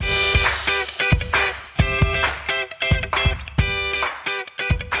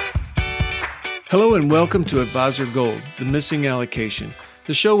Hello and welcome to Advisor Gold, the missing allocation,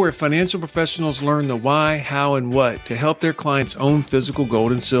 the show where financial professionals learn the why, how, and what to help their clients own physical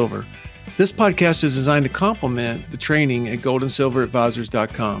gold and silver. This podcast is designed to complement the training at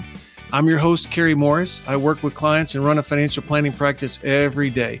goldandsilveradvisors.com. I'm your host, Kerry Morris. I work with clients and run a financial planning practice every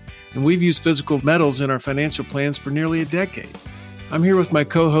day, and we've used physical metals in our financial plans for nearly a decade. I'm here with my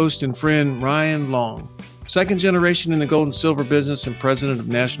co-host and friend, Ryan Long. Second generation in the gold and silver business and president of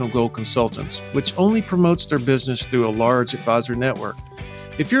National Gold Consultants, which only promotes their business through a large advisor network.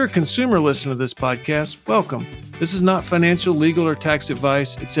 If you're a consumer listener to this podcast, welcome. This is not financial, legal, or tax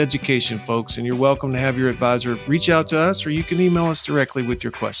advice. It's education, folks, and you're welcome to have your advisor reach out to us, or you can email us directly with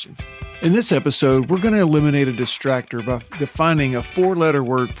your questions. In this episode, we're going to eliminate a distractor by defining a four-letter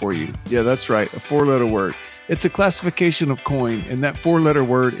word for you. Yeah, that's right, a four-letter word. It's a classification of coin, and that four-letter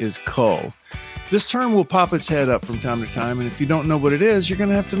word is cull. This term will pop its head up from time to time, and if you don't know what it is, you're going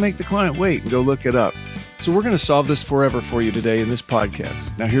to have to make the client wait and go look it up. So we're going to solve this forever for you today in this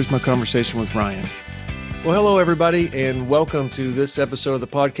podcast. Now here's my conversation with Ryan. Well, hello, everybody, and welcome to this episode of the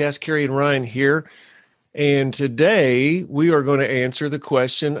podcast. Kerry and Ryan here, and today we are going to answer the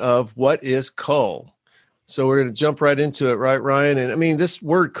question of what is cull. So we're going to jump right into it, right, Ryan? And I mean, this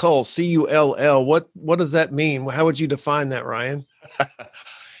word cull, C-U-L-L, what does that mean? How would you define that, Ryan?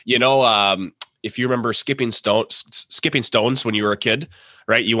 If you remember skipping stones when you were a kid,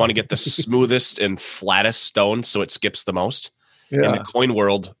 right? You want to get the smoothest and flattest stone so it skips the most. Yeah. In the coin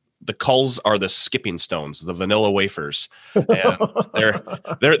world, the culls are the skipping stones, the vanilla wafers. And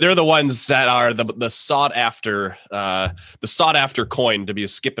they're the ones that are the sought after coin to be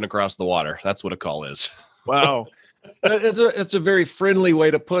skipping across the water. That's what a cull is. Wow, it's a very friendly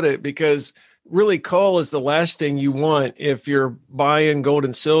way to put it, because really, cull is the last thing you want if you're buying gold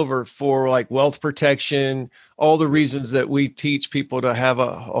and silver for like wealth protection, all the reasons that we teach people to have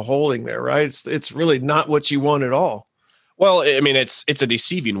a holding there, right? It's really not what you want at all. Well, I mean, it's a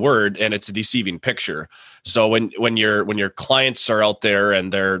deceiving word and it's a deceiving picture. So when your clients are out there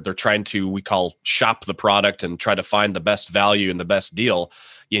and they're trying to, we call, shop the product and try to find the best value and the best deal,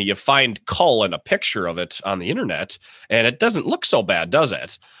 you find cull and a picture of it on the internet, and it doesn't look so bad, does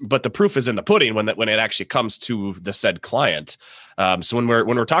it? But the proof is in the pudding when it actually comes to the said client. So when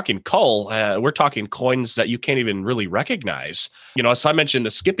we're talking cull, we're talking coins that you can't even really recognize. So I mentioned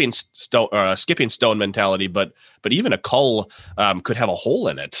the skipping stone mentality, but even a cull could have a hole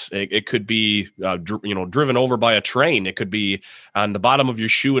in it. It could be driven over by a train. It could be on the bottom of your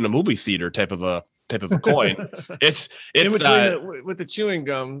shoe in a movie theater type of a coin. It's with the chewing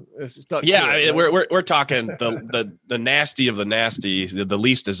gum. We're talking the nasty of the nasty, the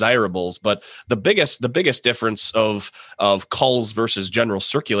least desirables. But the biggest difference of culls versus general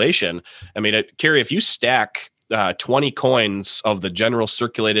circulation. I mean, Kerry, if you stack 20 coins of the general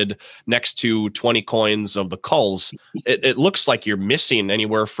circulated next to 20 coins of the culls, it looks like you're missing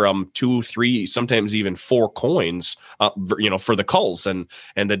anywhere from 2, 3, sometimes even 4 coins, for the culls. And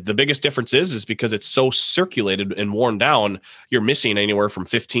the biggest difference is because it's so circulated and worn down, you're missing anywhere from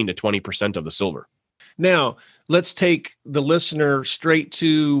 15 to 20% of the silver. Now, let's take the listener straight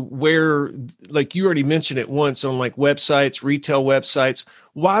to where, like you already mentioned it once, on like websites, retail websites.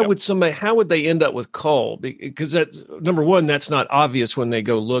 How would they end up with cull? Because that's, number one, that's not obvious when they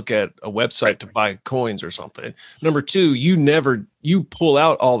go look at a website to buy coins or something. Number two, you pull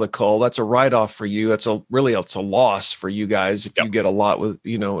out all the cull. That's a write-off for you. It's a loss for you guys if you get a lot with,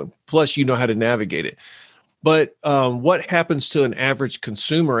 plus you know how to navigate it. But what happens to an average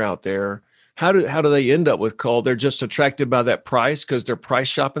consumer out there? How do they end up with cull? They're just attracted by that price because they're price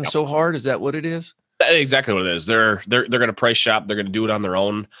shopping so hard. Is that what it is? Exactly what it is. They're going to price shop. They're going to do it on their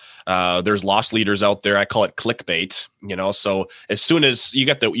own. There's loss leaders out there. I call it clickbait. So as soon as you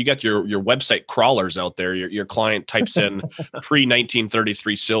got your website crawlers out there, your client types in pre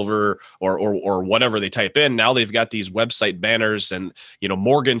 1933 silver or whatever they type in. Now they've got these website banners and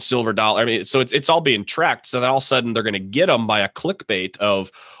Morgan silver dollar. I mean, so it's all being tracked. So then all of a sudden they're going to get them by a clickbait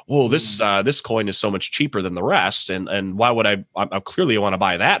of, this coin is so much cheaper than the rest, and why would I clearly want to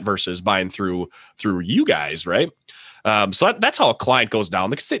buy that versus buying through you guys, right? So that's how a client goes down,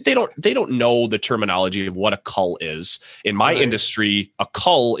 because they don't know the terminology of what a cull is. In my industry, a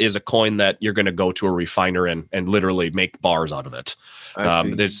cull is a coin that you're going to go to a refiner and literally make bars out of it.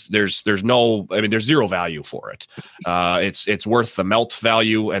 There's zero value for it. It's worth the melt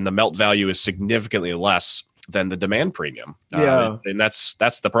value, and the melt value is significantly less than the demand premium. And that's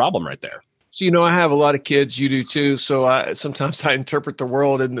the problem right there. So, I have a lot of kids. You do too. So sometimes I interpret the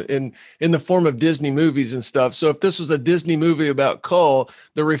world in the form of Disney movies and stuff. So if this was a Disney movie about coal,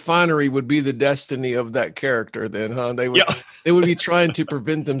 the refinery would be the destiny of that character. Then, huh? They would be trying to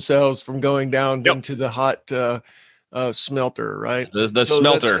prevent themselves from going down into the hot smelter, right? The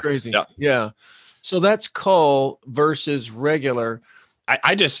smelter. That's crazy. Yeah. So that's coal versus regular.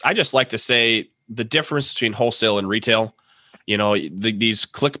 I just like to say the difference between wholesale and retail. These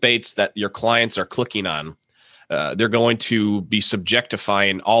clickbaits that your clients are clicking on, they're going to be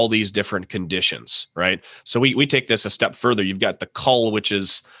subjectifying all these different conditions, right? So we take this a step further. You've got the cull, which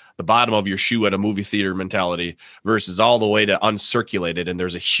is the bottom of your shoe at a movie theater mentality, versus all the way to uncirculated. And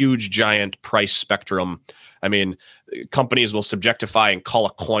there's a huge, giant price spectrum. I mean, companies will subjectify and call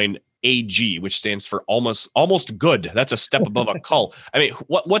a coin AG, which stands for almost good. That's a step above a cull. I mean,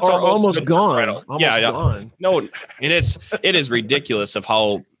 what's almost gone? Gone. No, and it is ridiculous of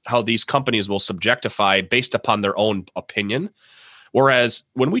how these companies will subjectify based upon their own opinion. Whereas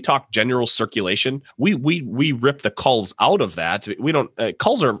when we talk general circulation, we rip the culls out of that. We don't.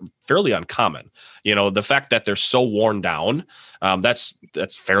 Culls are fairly uncommon. The fact that they're so worn down, that's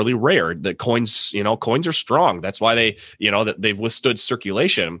fairly rare. The coins are strong. That's why they've withstood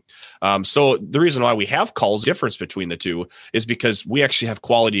circulation. So the reason why we have culls, difference between the two, is because we actually have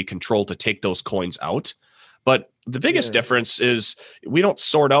quality control to take those coins out. But the biggest difference is we don't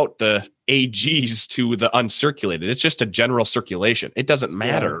sort out the AGs to the uncirculated. It's just a general circulation. It doesn't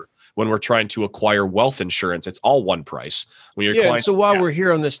matter when we're trying to acquire wealth insurance. It's all one price. So while we're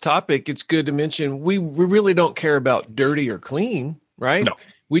here on this topic, it's good to mention we really don't care about dirty or clean, right? No.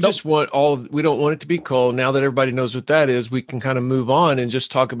 We just want we don't want it to be cold. Now that everybody knows what that is, we can kind of move on and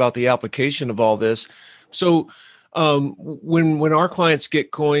just talk about the application of all this. So when our clients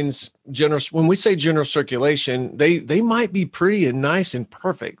get coins, when we say general circulation, they might be pretty and nice and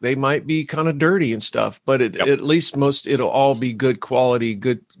perfect. They might be kind of dirty and stuff, but at least it'll all be good quality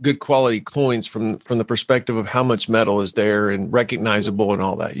coins from the perspective of how much metal is there and recognizable and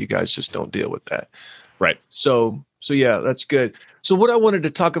all that. You guys just don't deal with that. Right. So yeah, that's good. So what I wanted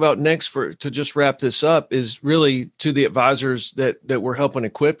to talk about next to just wrap this up is really to the advisors that we're helping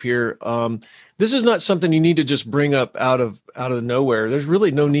equip here. This is not something you need to just bring up out of nowhere. There's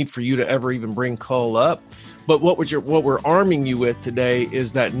really no need for you to ever even bring coal up. But what we're arming you with today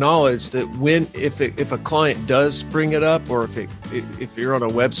is that knowledge that if a client does bring it up, or if you're on a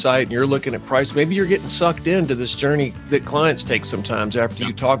website and you're looking at price, maybe you're getting sucked into this journey that clients take sometimes after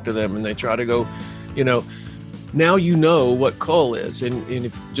you talk to them and they try to go, now you know what coal is. And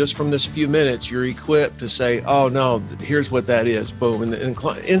if just from this few minutes, you're equipped to say, oh, no, here's what that is. Boom. And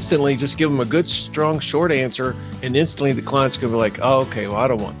instantly just give them a good, strong, short answer. And instantly the client's going to be like, oh, okay, well, I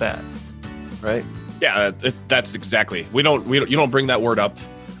don't want that. Right? Yeah, that's exactly. You don't bring that word up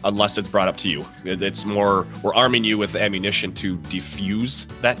unless it's brought up to you. It's more, we're arming you with ammunition to defuse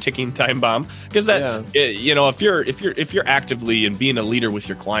that ticking time bomb. Because if you're actively and being a leader with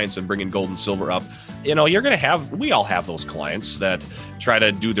your clients and bringing gold and silver up, you're going to we all have those clients that try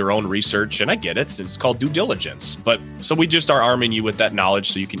to do their own research. And I get it. It's called due diligence. But so we just are arming you with that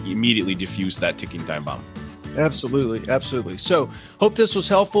knowledge so you can immediately defuse that ticking time bomb. Absolutely. Absolutely. So hope this was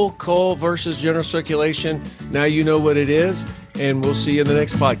helpful. Coal versus general circulation. Now you know what it is, and we'll see you in the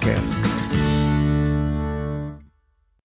next podcast.